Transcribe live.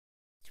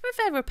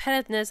prevent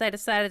repetitiveness, I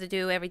decided to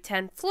do every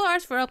 10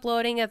 floors for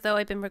uploading, as though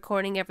I've been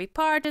recording every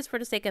part just for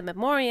the sake of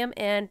memoriam,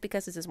 and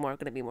because this is going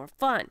to be more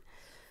fun,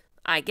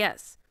 I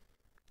guess.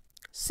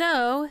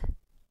 So,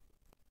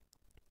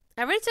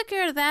 I already took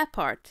care of that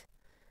part.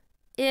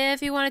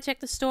 If you want to check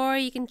the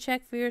story, you can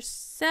check for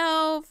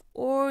yourself,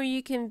 or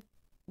you can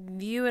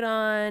view it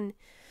on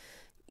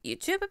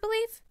YouTube, I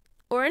believe,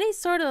 or any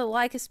sort of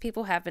like as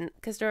people have been,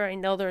 because I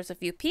know there's a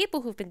few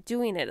people who've been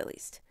doing it at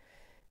least.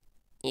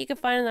 You can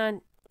find it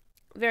on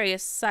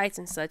various sites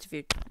and such if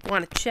you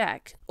want to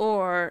check,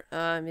 or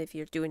if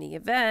you're doing the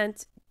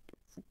event,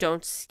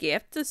 don't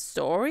skip the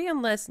story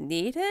unless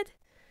needed.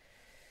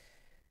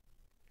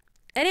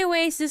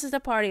 Anyways, this is the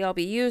party I'll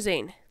be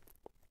using.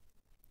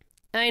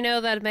 I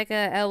know that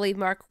Mecha LE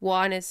Mark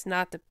 1 is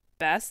not the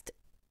best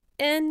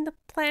in the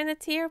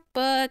Planeteer,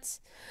 but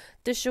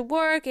this should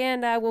work,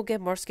 and I will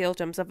get more skill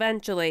gems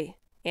eventually,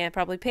 and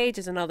probably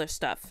pages and other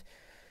stuff.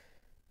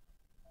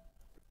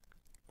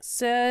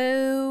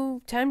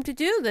 So, time to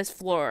do this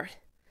floor.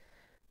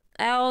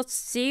 I'll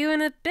see you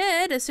in a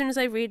bit as soon as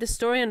I read the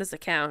story on this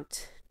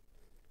account.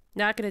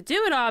 Not gonna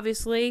do it,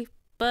 obviously,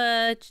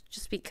 but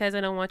just because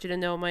I don't want you to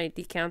know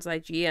the account's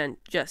IGN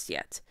just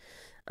yet.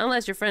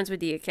 Unless you're friends with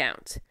the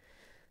account.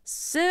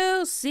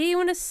 So, see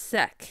you in a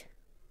sec.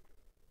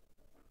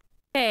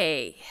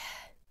 Hey.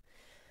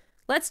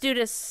 Let's do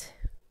this.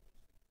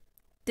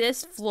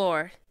 This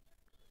floor.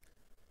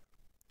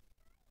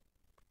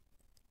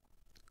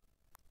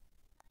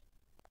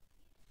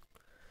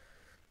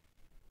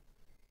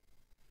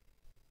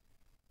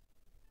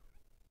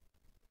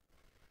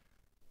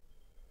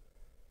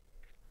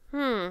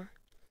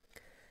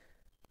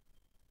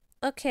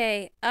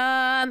 Okay,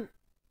 got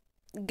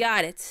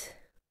it.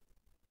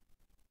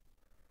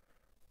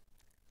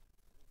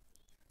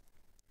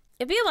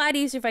 It'd be a lot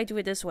easier if I do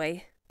it this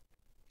way.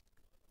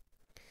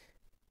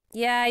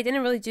 Yeah, I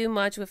didn't really do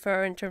much with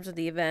her in terms of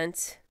the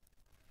event.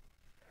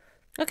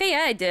 Okay,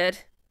 yeah, I did.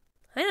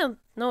 I don't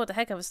know what the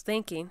heck I was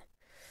thinking.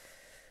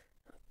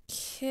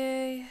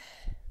 Okay.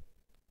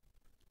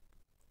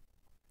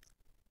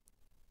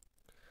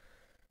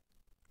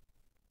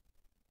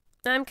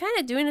 I'm kind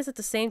of doing this at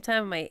the same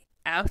time my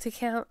out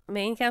account,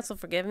 main account, so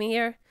forgive me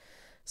here.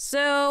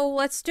 So,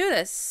 let's do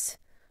this.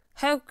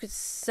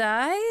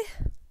 Hokusai?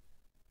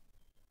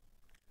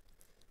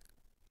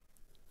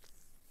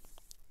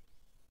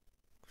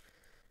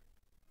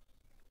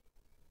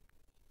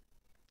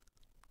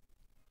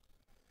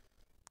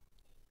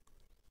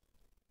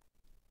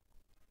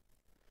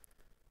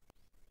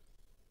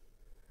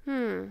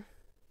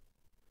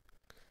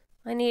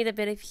 I need a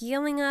bit of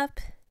healing up.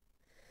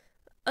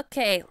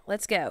 Okay,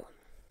 let's go.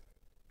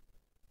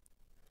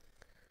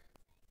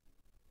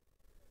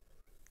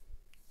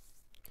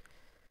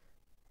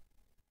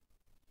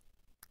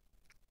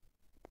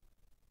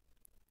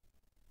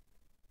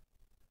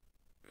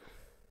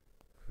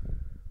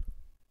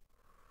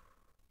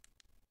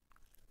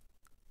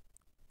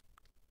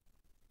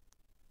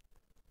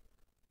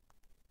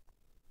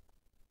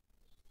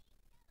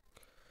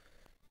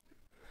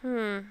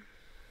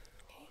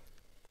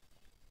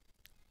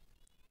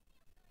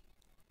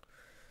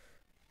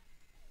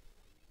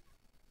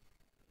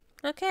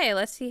 Okay,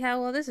 let's see how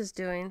well this is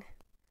doing.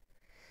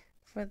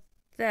 For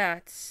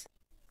that.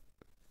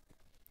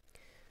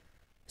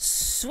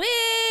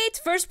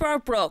 Sweet! First bar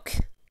broke.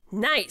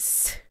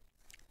 Nice!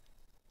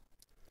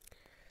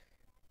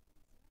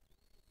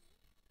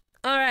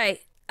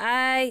 Alright,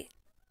 Alright,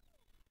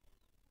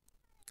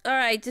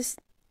 just...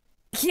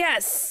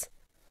 Yes!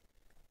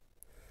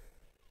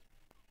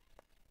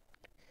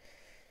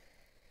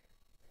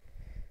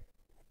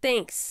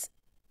 Thanks.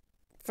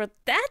 For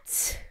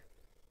that?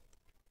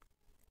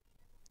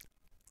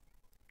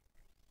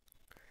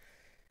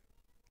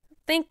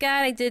 Thank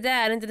God I did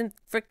that and didn't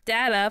frick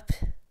that up.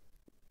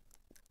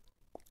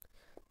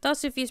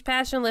 Those who use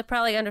Passion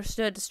probably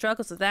understood the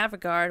struggles of that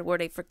regard, where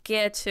they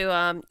forget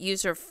to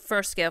use their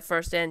first skill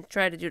first and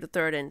try to do the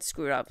third and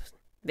screw it up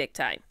big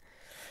time.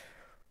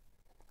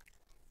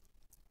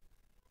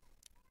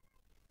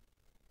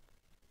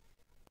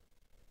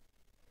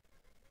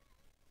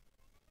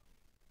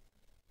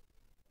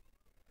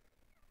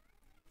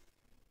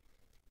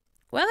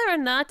 Whether or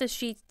not that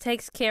she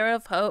takes care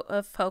of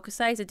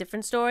Hokusai is a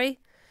different story.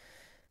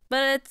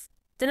 But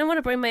didn't want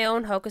to bring my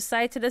own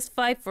Hokusai to this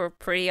fight for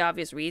pretty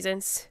obvious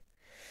reasons.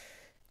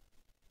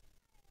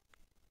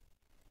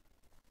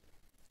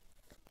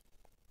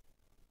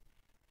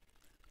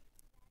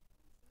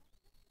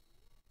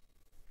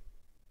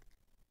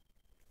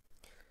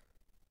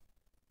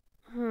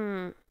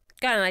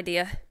 Got an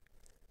idea.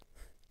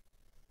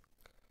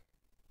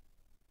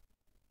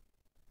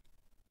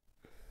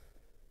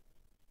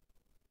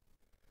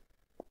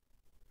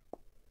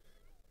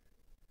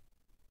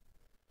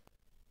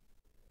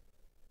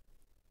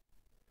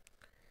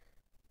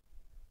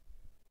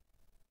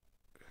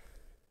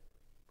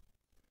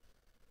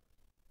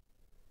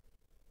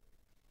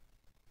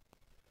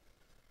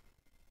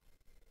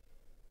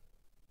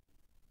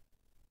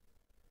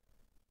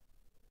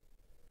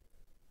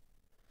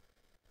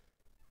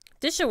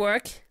 This should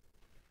work.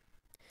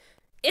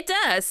 It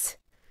does.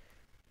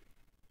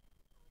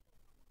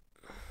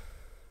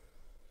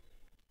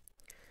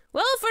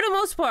 Well, for the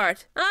most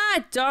part.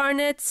 Ah, darn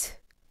it.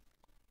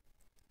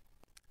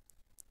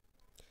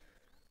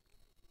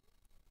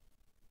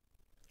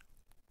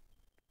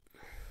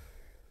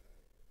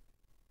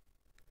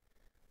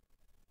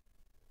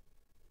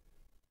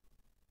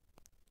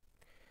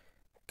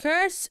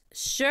 Curse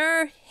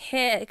sure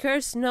hit.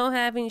 Curse no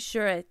having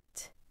sure it.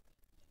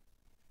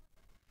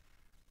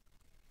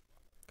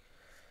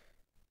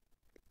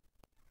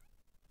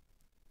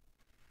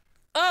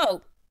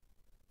 Oh!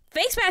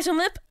 Fake smash and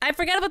lip. I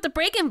forgot about the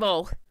break-in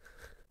bowl.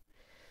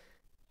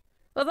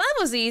 Well, that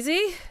was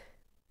easy.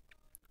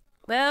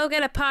 Well,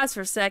 gotta pause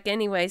for a sec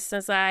anyway,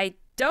 since I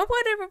don't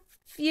want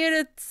you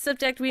to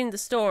subject reading the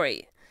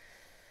story.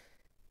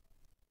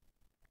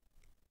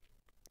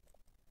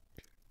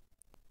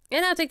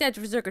 And I'll take that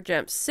Berserker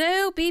jump,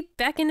 so be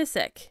back in a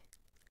sec.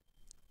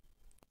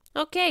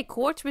 Okay,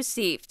 quartz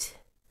received.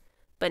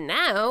 But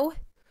now,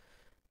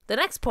 the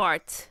next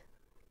part.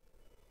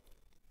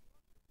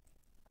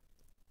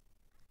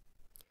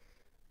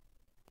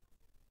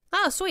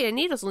 Oh, sweet, I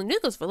need those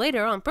noodles for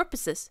later on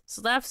purposes.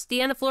 So that's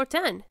the end of floor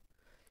 10.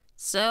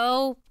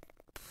 So,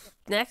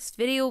 next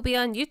video will be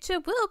on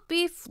YouTube. Will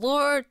be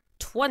floor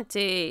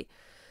 20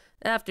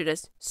 after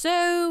this.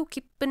 So,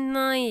 keep an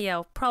eye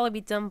out. Probably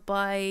be done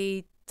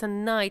by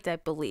tonight, I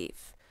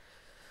believe.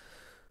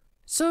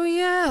 So,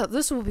 yeah,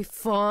 this will be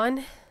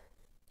fun.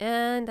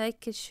 And I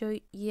could show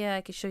you,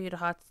 the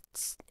hot,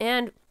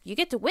 and you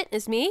get to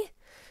witness me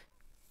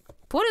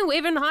putting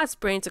wave in the hot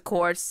springs, of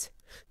course.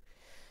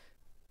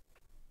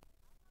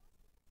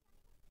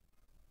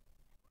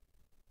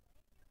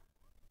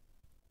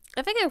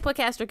 I think I can put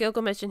Caster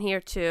Gilgamesh in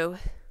here too.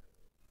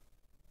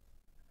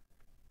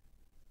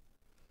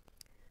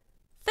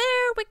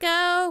 There we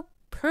go.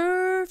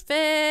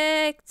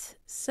 Perfect.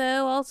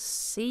 So I'll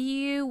see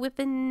you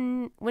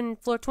when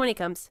floor 20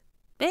 comes.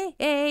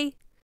 Hey.